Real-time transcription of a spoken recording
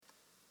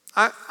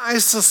I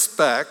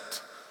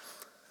suspect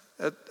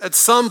at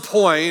some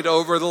point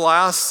over the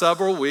last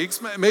several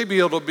weeks, maybe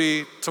it'll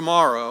be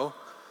tomorrow,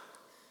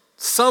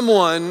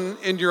 someone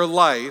in your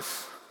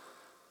life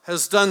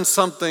has done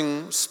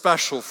something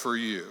special for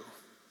you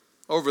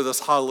over this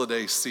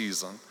holiday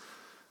season.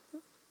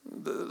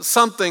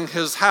 Something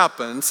has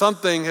happened,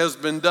 something has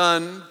been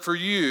done for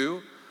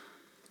you,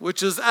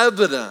 which is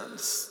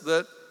evidence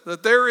that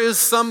there is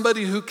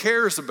somebody who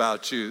cares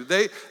about you.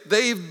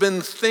 They've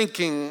been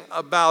thinking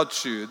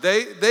about you.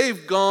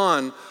 They've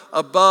gone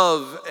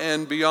above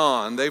and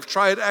beyond. They've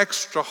tried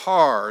extra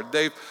hard.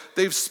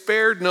 They've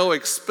spared no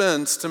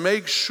expense to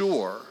make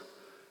sure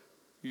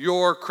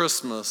your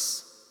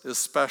Christmas is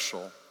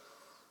special.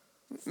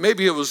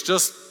 Maybe it was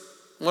just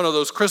one of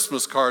those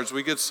Christmas cards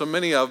we get so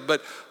many of,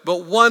 but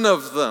one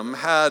of them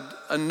had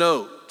a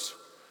note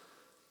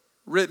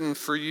written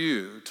for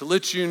you to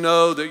let you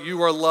know that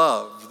you are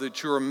loved,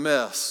 that you are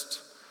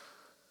missed,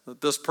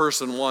 that this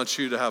person wants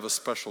you to have a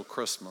special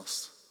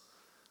Christmas.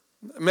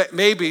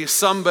 Maybe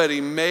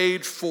somebody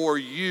made for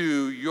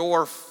you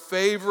your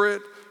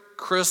favorite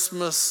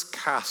Christmas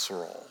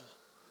casserole,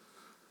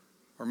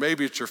 or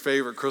maybe it's your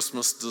favorite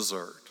Christmas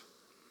dessert,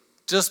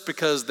 just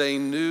because they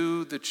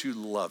knew that you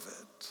love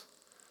it.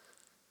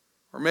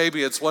 Or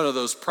maybe it's one of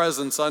those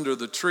presents under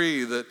the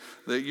tree that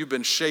you've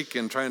been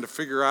shaking trying to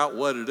figure out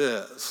what it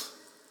is.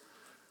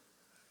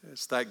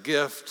 It's that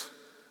gift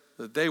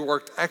that they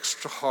worked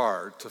extra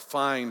hard to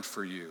find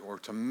for you, or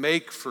to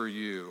make for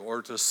you,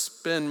 or to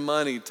spend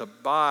money to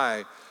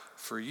buy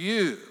for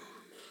you,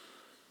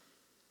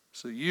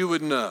 so you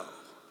would know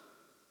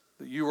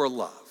that you are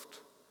loved.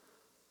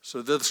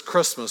 So this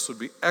Christmas would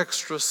be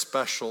extra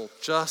special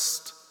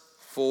just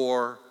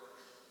for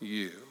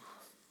you.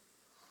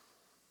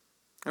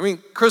 I mean,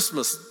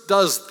 Christmas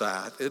does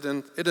that.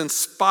 It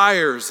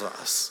inspires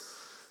us.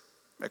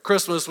 At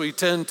Christmas, we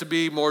tend to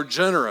be more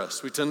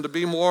generous. We tend to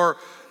be more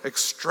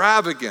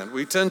extravagant.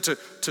 We tend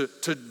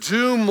to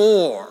do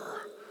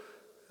more,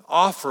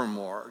 offer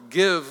more,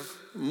 give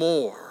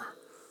more.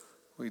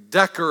 We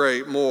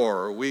decorate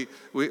more. We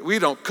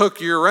don't cook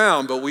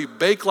year-round, but we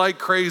bake like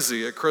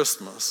crazy at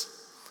Christmas.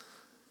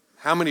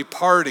 How many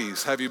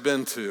parties have you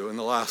been to in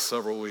the last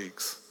several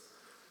weeks?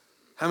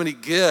 How many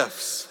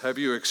gifts have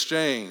you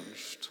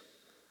exchanged?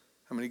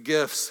 How many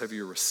gifts have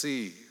you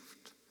received?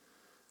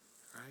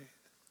 Right?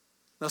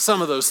 Now,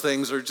 some of those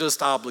things are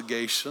just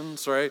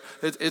obligations, right?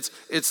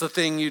 It's the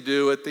thing you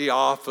do at the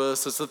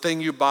office. It's the thing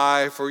you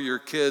buy for your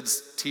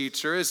kid's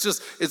teacher.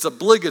 It's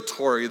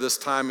obligatory this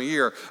time of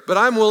year. But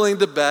I'm willing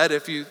to bet,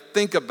 if you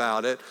think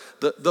about it,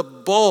 the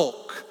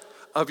bulk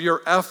of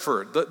your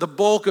effort, the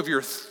bulk of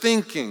your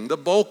thinking, the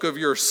bulk of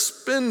your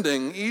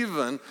spending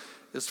even,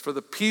 is for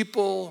the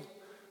people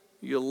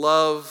you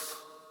love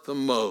the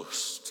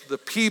most, the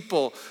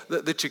people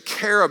that you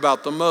care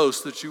about the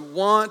most, that you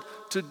want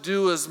to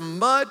do as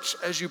much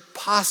as you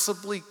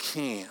possibly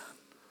can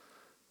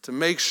to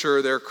make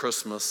sure their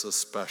Christmas is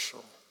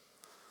special.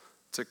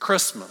 It's at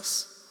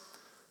Christmas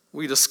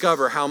we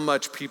discover how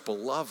much people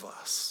love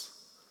us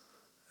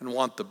and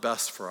want the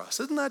best for us.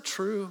 Isn't that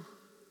true?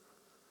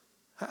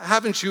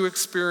 Haven't you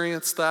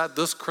experienced that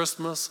this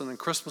Christmas and in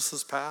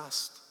Christmases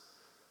past?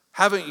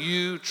 Haven't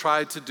you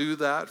tried to do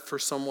that for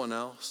someone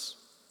else?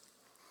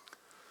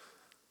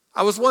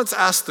 I was once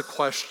asked the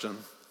question,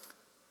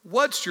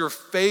 what's your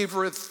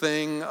favorite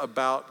thing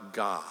about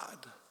God?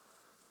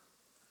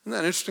 Isn't that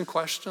an interesting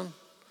question?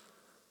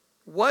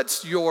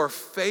 What's your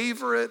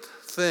favorite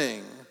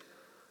thing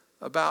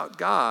about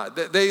God?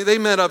 They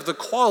meant of the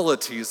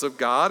qualities of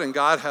God, and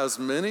God has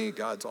many.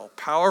 God's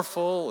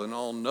all-powerful and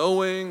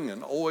all-knowing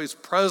and always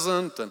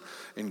present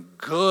and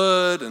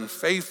good and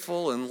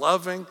faithful and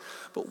loving.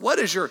 But what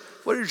is your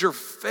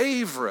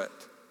favorite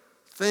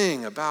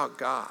thing about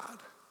God?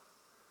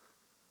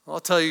 I'll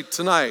tell you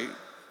tonight,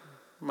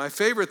 my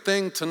favorite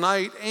thing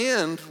tonight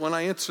and when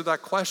I answer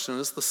that question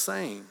is the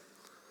same.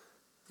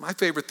 My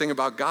favorite thing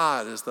about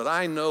God is that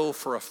I know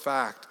for a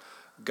fact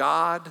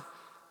God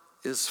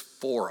is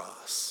for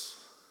us.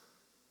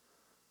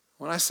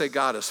 When I say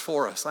God is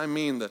for us, I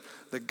mean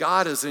that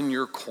God is in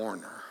your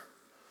corner,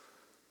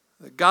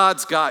 that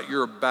God's got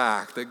your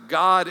back, that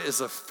God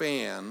is a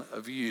fan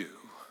of you,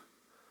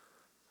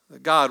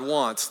 that God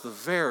wants the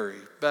very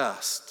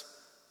best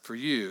for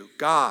you.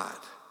 God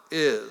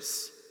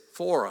is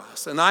for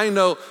us. And I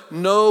know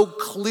no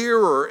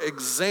clearer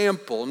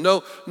example,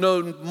 no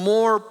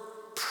more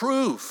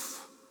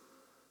proof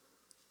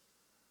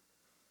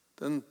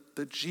than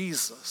that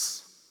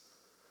Jesus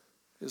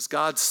is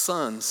God's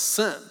Son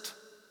sent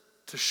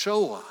to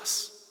show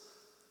us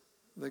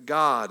that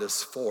God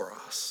is for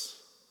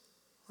us.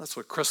 That's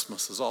what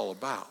Christmas is all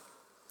about.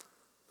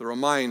 The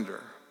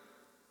reminder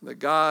that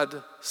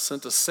God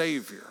sent a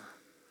Savior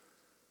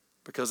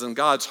because in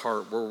God's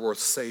heart we're worth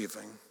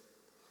saving.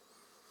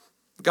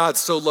 God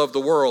so loved the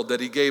world that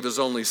he gave his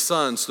only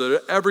Son so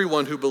that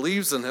everyone who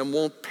believes in him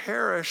won't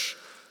perish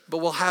but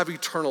will have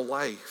eternal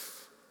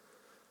life.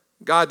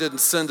 God didn't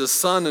send his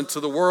Son into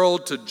the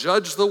world to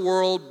judge the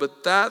world,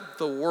 but that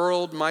the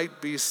world might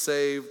be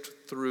saved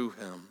through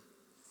him.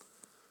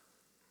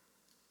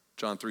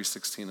 John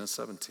 3:16 and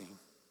 17.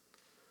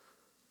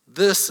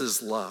 This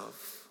is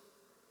love.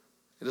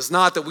 It is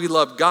not that we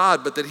love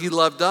God, but that he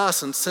loved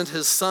us and sent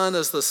his Son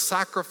as the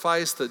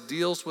sacrifice that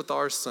deals with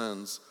our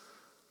sins.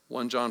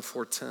 1 John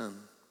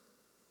 4:10.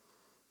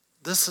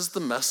 This is the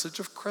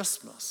message of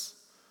Christmas.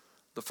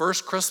 The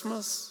first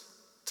Christmas,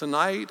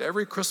 tonight,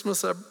 every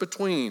Christmas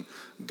between.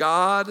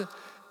 God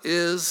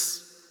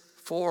is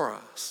for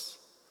us.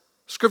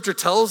 Scripture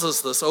tells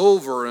us this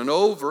over and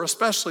over,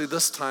 especially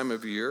this time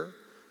of year.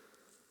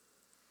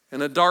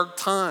 In a dark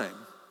time,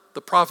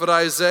 the prophet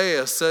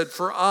Isaiah said,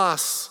 "For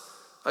us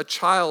a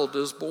child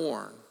is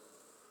born.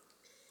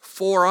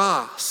 For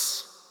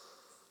us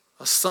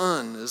a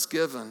son is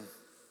given."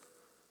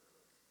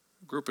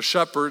 A group of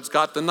shepherds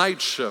got the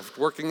night shift,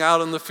 working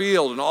out in the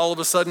field, and all of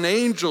a sudden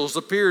angels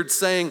appeared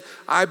saying,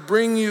 "I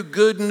bring you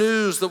good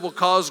news that will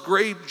cause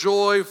great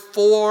joy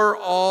for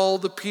all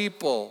the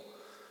people.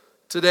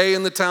 Today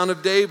in the town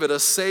of David,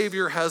 a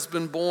Savior has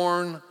been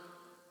born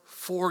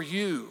for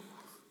you.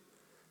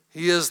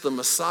 He is the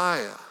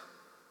Messiah,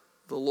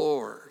 the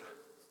Lord."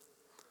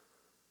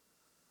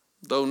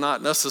 Though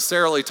not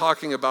necessarily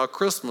talking about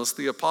Christmas,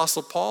 the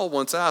Apostle Paul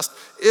once asked,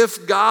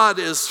 if God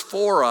is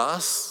for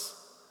us,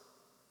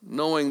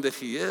 knowing that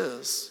he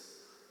is,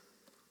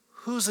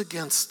 who's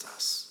against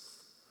us?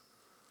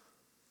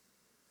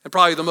 And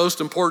probably the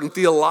most important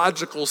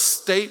theological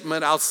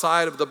statement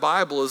outside of the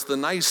Bible is the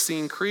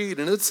Nicene Creed,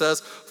 and it says,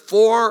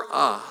 for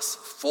us,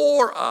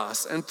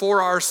 and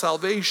for our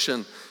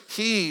salvation,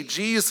 he,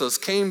 Jesus,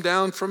 came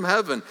down from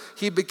heaven.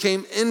 He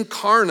became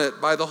incarnate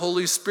by the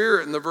Holy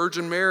Spirit and the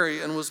Virgin Mary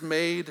and was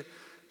made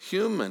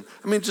human.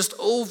 I mean, just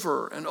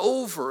over and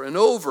over and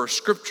over,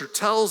 Scripture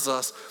tells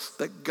us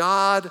that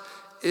God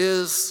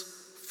is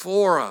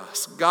for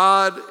us.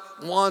 God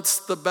wants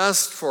the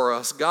best for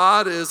us.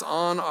 God is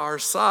on our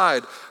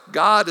side.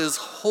 God is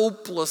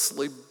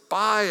hopelessly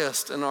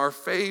biased in our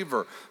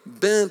favor,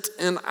 bent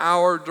in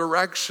our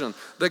direction.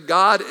 That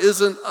God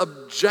isn't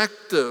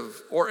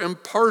objective or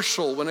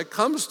impartial when it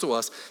comes to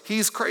us.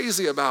 He's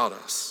crazy about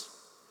us.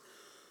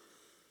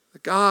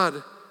 That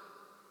God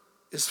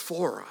is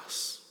for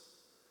us.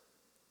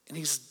 And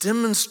he's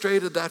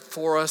demonstrated that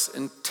for us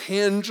in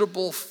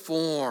tangible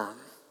form.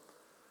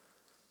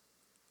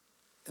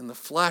 In the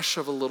flesh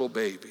of a little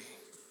baby,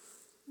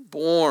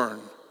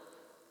 born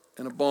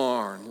in a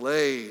barn,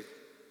 laid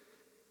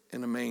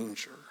in a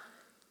manger.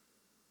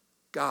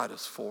 God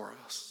is for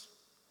us.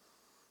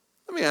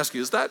 Let me ask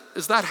you, is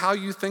that how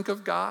you think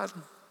of God?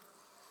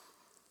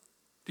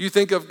 Do you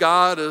think of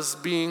God as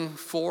being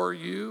for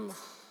you?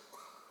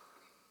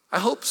 I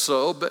hope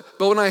so, but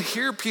when I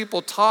hear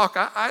people talk,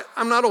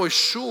 I'm not always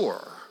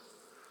sure.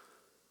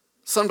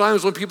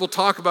 Sometimes when people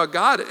talk about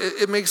God,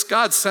 it makes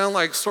God sound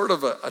like sort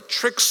of a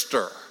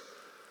trickster.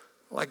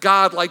 Like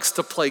God likes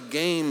to play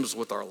games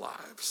with our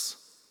lives.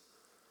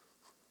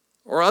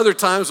 Or other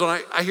times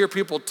when I hear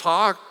people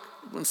talk,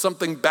 when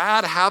something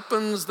bad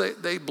happens,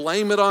 they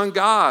blame it on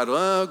God.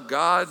 Well,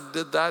 God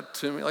did that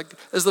to me. Like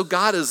as though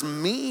God is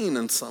mean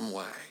in some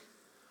way.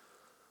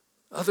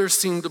 Others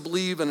seem to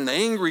believe in an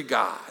angry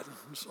God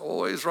who's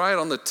always right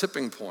on the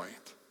tipping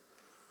point.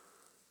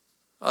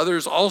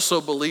 Others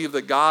also believe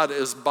that God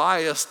is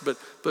biased,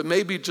 but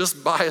maybe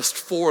just biased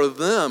for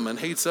them and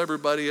hates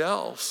everybody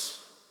else.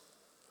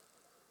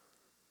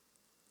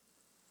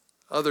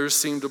 Others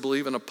seem to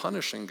believe in a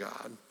punishing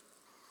God.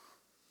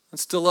 And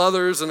still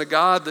others in a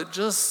God that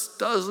just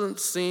doesn't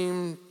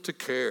seem to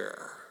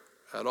care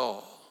at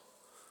all.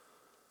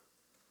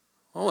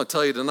 I want to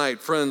tell you tonight,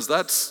 friends,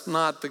 that's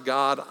not the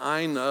God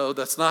I know.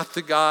 That's not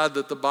the God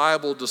that the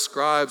Bible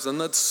describes.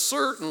 And that's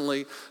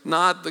certainly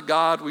not the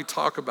God we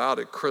talk about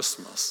at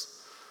Christmas.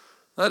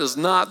 That is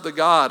not the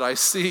God I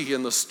see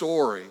in the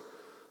story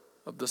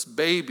of this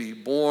baby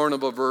born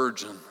of a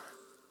virgin,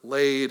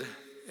 laid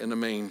in a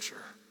manger.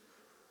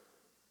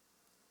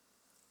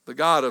 The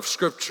God of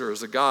Scripture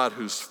is a God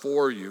who's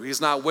for you.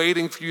 He's not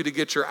waiting for you to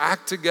get your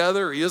act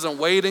together. He isn't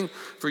waiting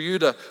for you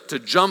to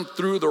jump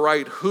through the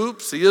right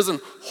hoops. He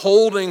isn't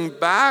holding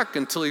back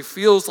until he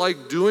feels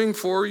like doing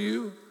for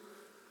you.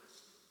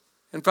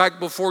 In fact,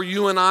 before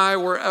you and I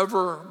were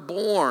ever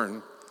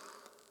born,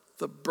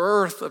 the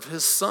birth of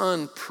his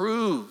Son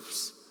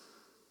proves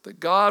that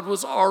God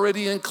was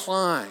already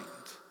inclined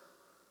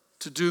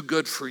to do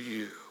good for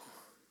you.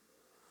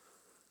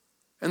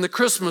 And the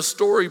Christmas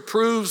story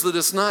proves that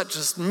it's not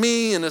just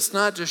me and it's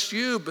not just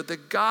you, but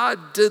that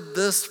God did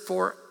this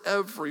for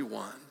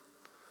everyone.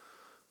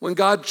 When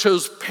God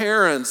chose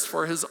parents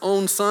for his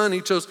own Son,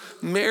 he chose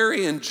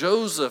Mary and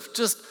Joseph,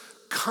 just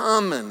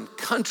common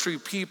country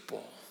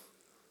people.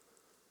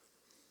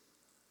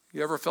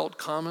 You ever felt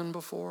common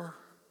before?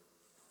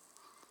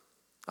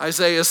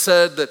 Isaiah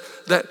said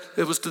that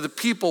it was to the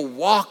people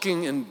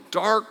walking in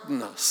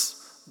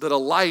darkness that a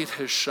light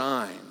has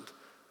shined.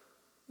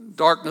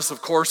 Darkness,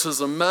 of course,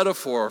 is a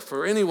metaphor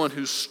for anyone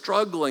who's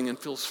struggling and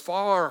feels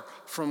far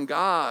from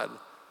God.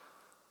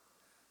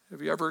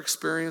 Have you ever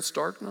experienced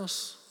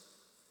darkness?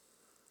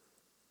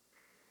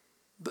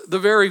 The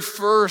very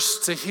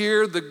first to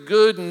hear the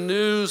good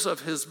news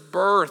of his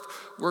birth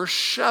were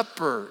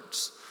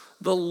shepherds,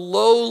 the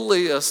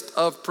lowliest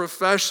of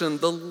profession,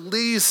 the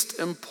least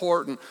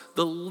important,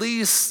 the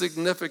least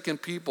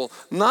significant people,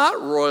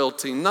 not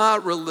royalty,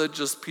 not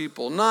religious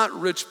people, not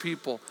rich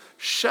people,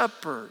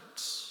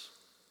 shepherds.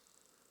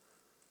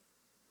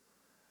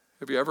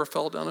 Have you ever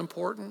felt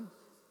unimportant,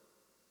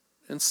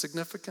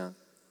 insignificant?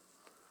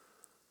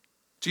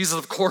 Jesus,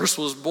 of course,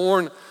 was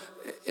born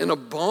in a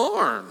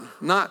barn,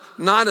 not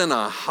in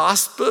a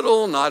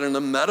hospital, not in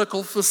a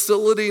medical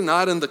facility,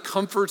 not in the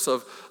comforts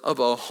of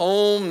a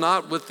home,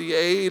 not with the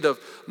aid of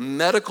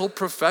medical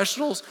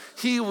professionals.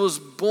 He was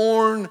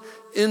born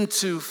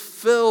into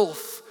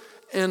filth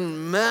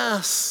and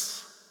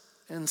mess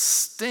and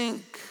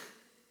stink.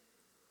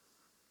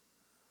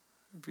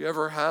 Have you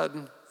ever had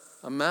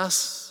a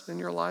mess in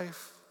your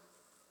life?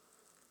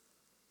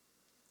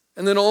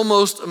 And then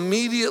almost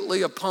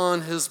immediately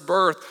upon his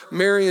birth,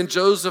 Mary and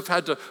Joseph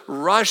had to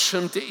rush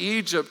him to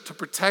Egypt to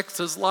protect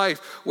his life,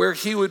 where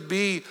he would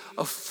be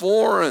a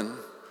foreign,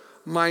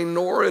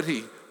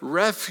 minority,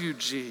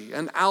 refugee,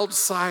 an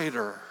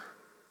outsider.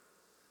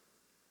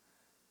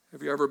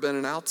 Have you ever been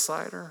an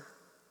outsider?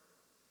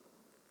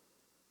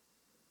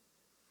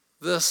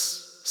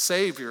 This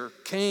Savior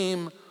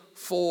came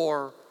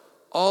for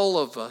all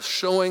of us,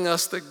 showing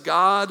us that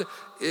God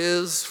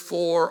is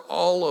for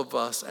all of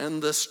us.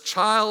 And this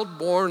child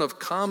born of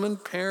common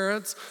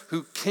parents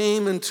who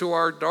came into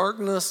our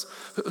darkness,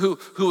 who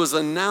was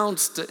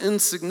announced to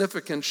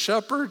insignificant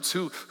shepherds,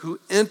 who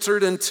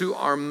entered into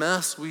our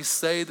mess, we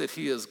say that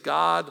he is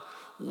God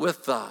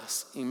with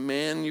us,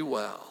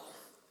 Emmanuel.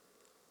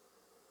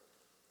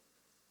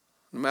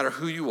 No matter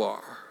who you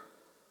are,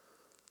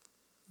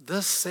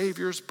 this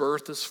Savior's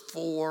birth is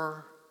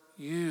for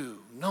you.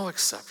 No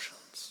exceptions.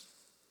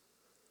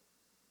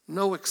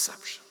 No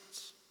exceptions.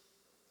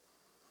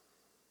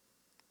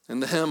 In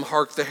the hymn,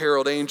 Hark the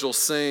Herald Angels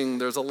Sing,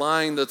 there's a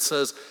line that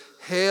says,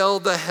 Hail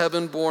the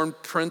heaven-born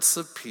Prince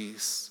of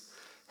Peace.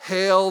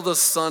 Hail the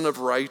Son of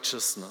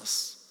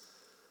Righteousness.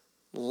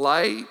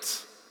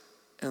 Light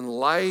and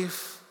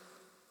life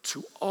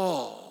to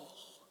all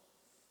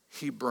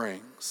he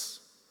brings.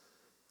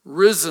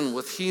 Risen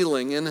with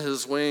healing in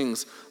his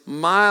wings,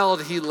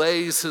 mild he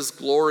lays his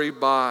glory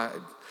by.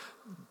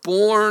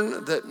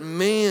 Born that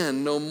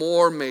man no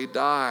more may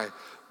die,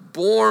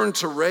 born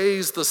to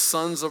raise the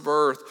sons of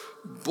earth,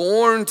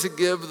 born to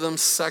give them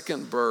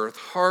second birth.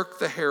 Hark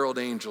the herald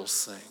angels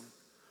sing.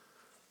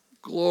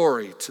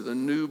 Glory to the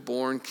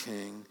newborn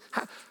King.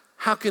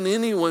 How can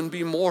anyone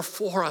be more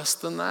for us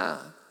than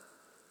that?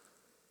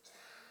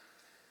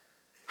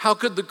 How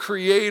could the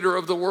creator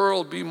of the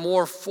world be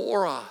more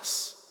for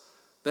us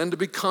than to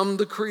become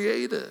the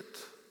created?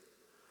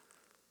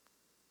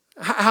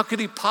 How could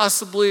he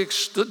possibly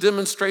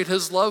demonstrate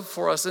his love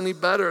for us any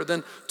better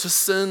than to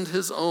send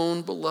his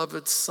own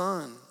beloved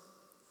Son?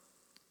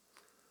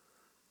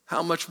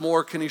 How much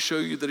more can he show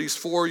you that he's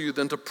for you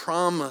than to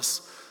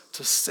promise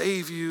to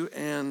save you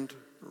and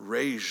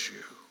raise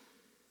you?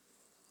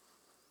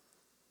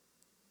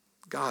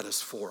 God is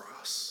for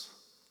us.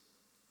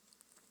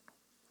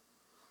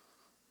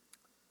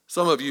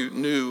 Some of you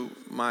knew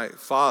my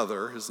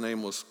father. His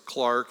name was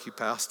Clark. He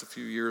passed a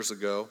few years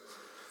ago.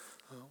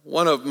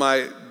 One of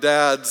my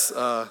dad's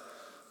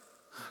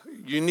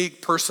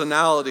unique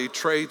personality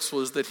traits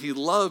was that he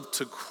loved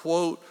to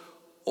quote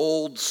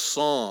old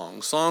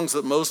songs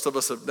that most of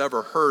us have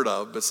never heard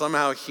of, but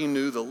somehow he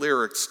knew the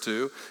lyrics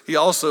to. He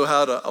also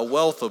had a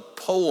wealth of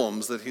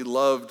poems that he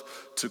loved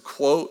to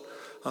quote.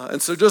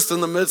 And so just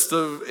in the midst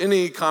of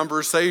any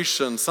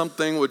conversation,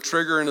 something would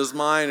trigger in his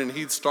mind and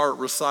he'd start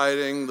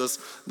reciting this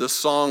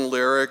song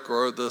lyric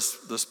or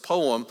this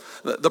poem.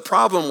 The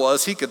problem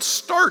was he could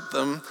start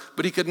them,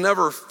 but he could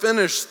never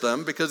finish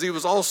them because he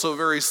was also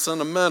very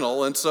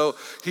sentimental. And so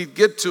he'd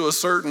get to a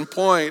certain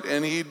point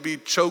and he'd be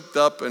choked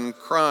up and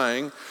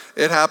crying.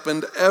 It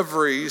happened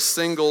every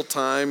single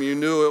time. You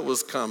knew it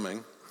was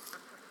coming.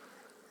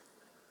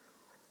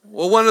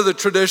 Well, one of the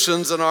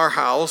traditions in our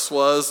house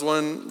was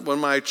when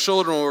my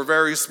children were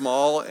very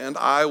small and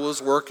I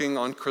was working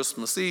on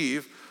Christmas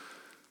Eve,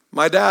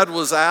 my dad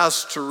was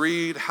asked to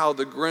read How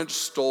the Grinch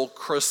Stole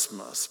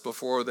Christmas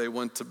before they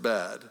went to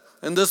bed.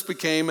 And this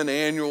became an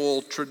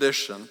annual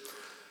tradition.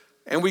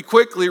 And we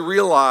quickly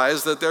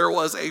realized that there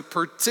was a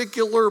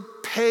particular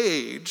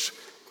page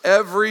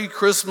every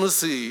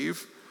Christmas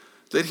Eve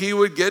that he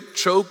would get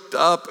choked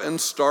up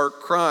and start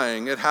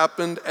crying. It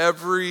happened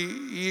every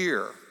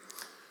year.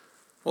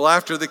 Well,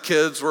 after the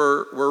kids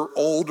were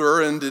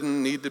older and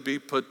didn't need to be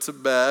put to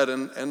bed,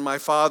 and my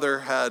father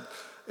had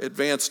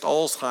advanced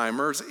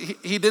Alzheimer's,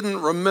 he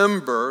didn't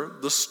remember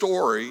the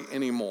story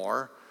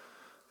anymore.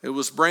 It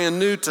was brand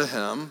new to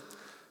him,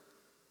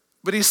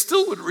 but he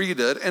still would read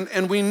it,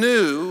 and we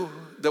knew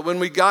that when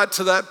we got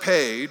to that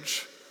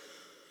page,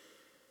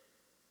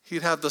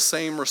 he'd have the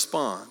same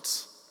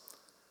response,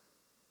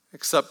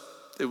 except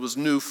it was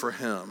new for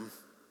him.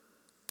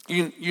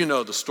 You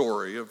know the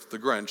story of the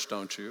Grinch,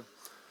 don't you?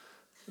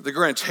 The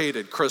Grinch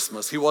hated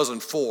Christmas. He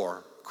wasn't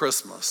for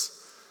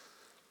Christmas.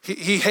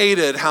 He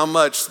hated how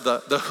much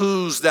the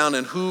Who's down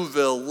in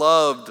Whoville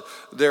loved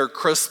their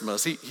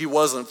Christmas. He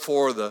wasn't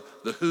for the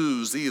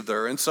Who's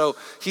either. And so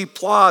he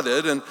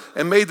plotted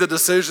and made the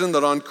decision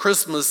that on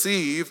Christmas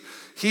Eve,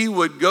 he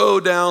would go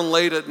down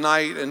late at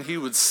night and he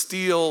would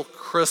steal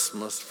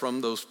Christmas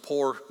from those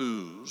poor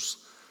Who's.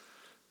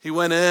 He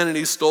went in and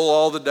he stole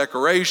all the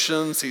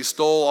decorations, he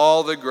stole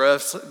all the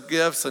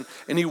gifts,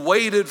 and he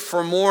waited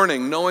for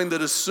morning, knowing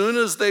that as soon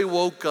as they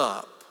woke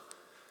up,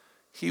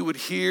 he would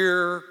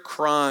hear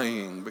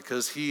crying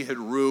because he had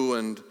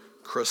ruined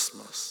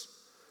Christmas.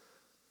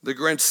 The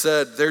Grinch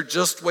said, "They're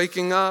just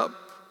waking up.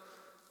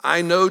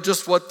 I know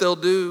just what they'll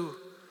do.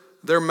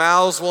 Their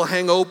mouths will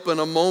hang open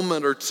a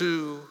moment or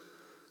two.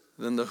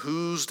 Then the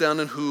Who's down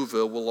in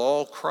Whoville will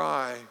all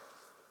cry,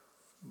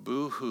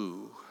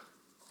 boo-hoo."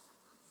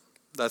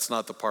 That's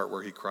not the part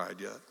where he cried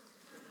yet.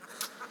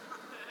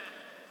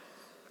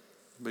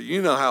 But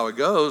you know how it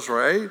goes,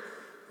 right?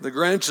 The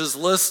Grinch is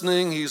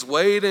listening, he's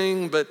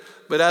waiting, but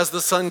as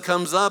the sun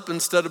comes up,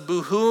 instead of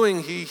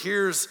boo-hooing, he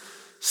hears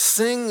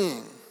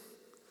singing.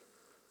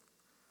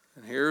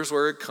 And here's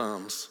where it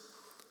comes.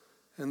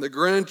 And the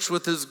Grinch,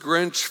 with his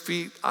Grinch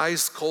feet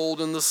ice cold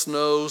in the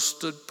snow,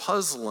 stood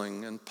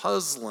puzzling and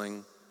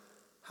puzzling.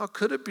 How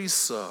could it be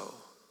so?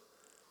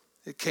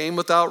 It came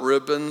without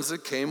ribbons,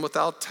 it came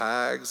without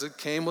tags, it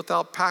came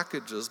without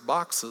packages,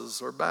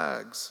 boxes, or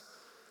bags.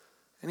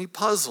 And he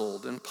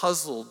puzzled and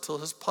puzzled till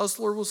his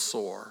puzzler was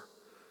sore.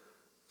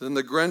 Then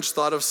the Grinch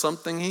thought of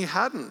something he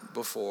hadn't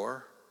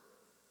before.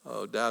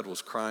 Oh, Dad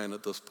was crying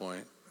at this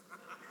point.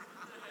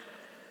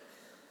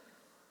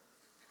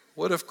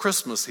 What if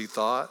Christmas, he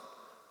thought,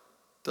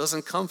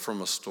 doesn't come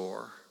from a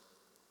store?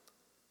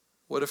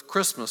 What if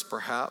Christmas,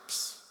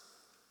 perhaps,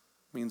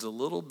 means a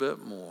little bit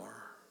more?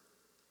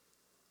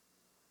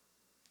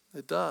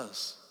 It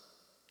does.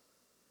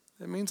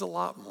 It means a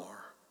lot more.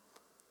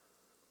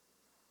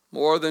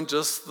 More than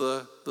just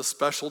the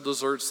special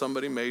dessert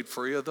somebody made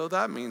for you, though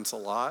that means a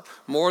lot.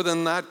 More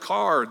than that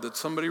card that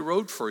somebody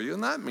wrote for you,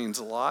 and that means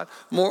a lot.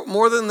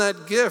 More than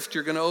that gift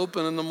you're going to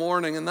open in the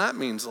morning, and that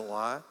means a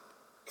lot.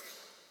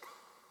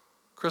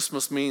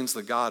 Christmas means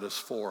that God is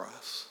for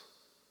us.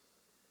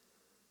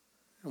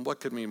 And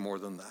what could mean more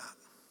than that?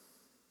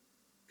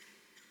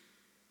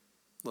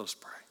 Let us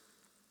pray.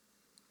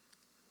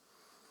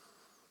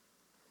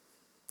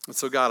 And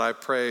so, God, I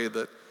pray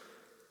that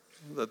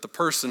the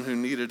person who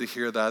needed to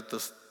hear that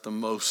the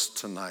most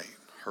tonight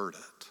heard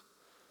it.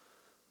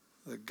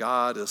 That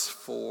God is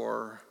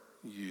for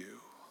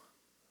you.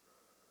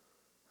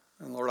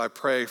 And Lord, I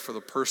pray for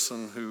the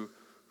person who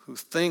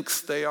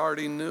thinks they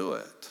already knew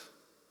it,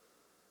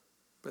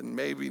 but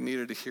maybe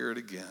needed to hear it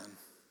again.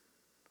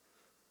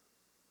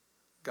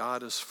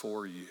 God is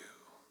for you.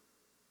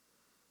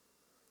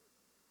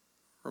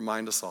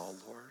 Remind us all,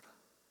 Lord.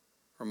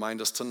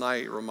 Remind us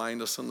tonight,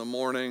 remind us in the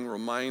morning,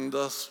 remind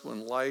us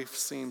when life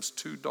seems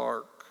too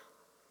dark.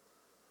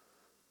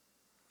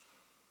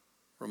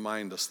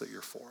 Remind us that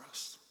you're for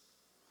us.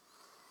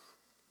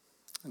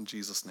 In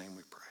Jesus' name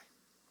we pray.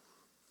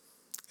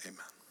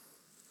 Amen.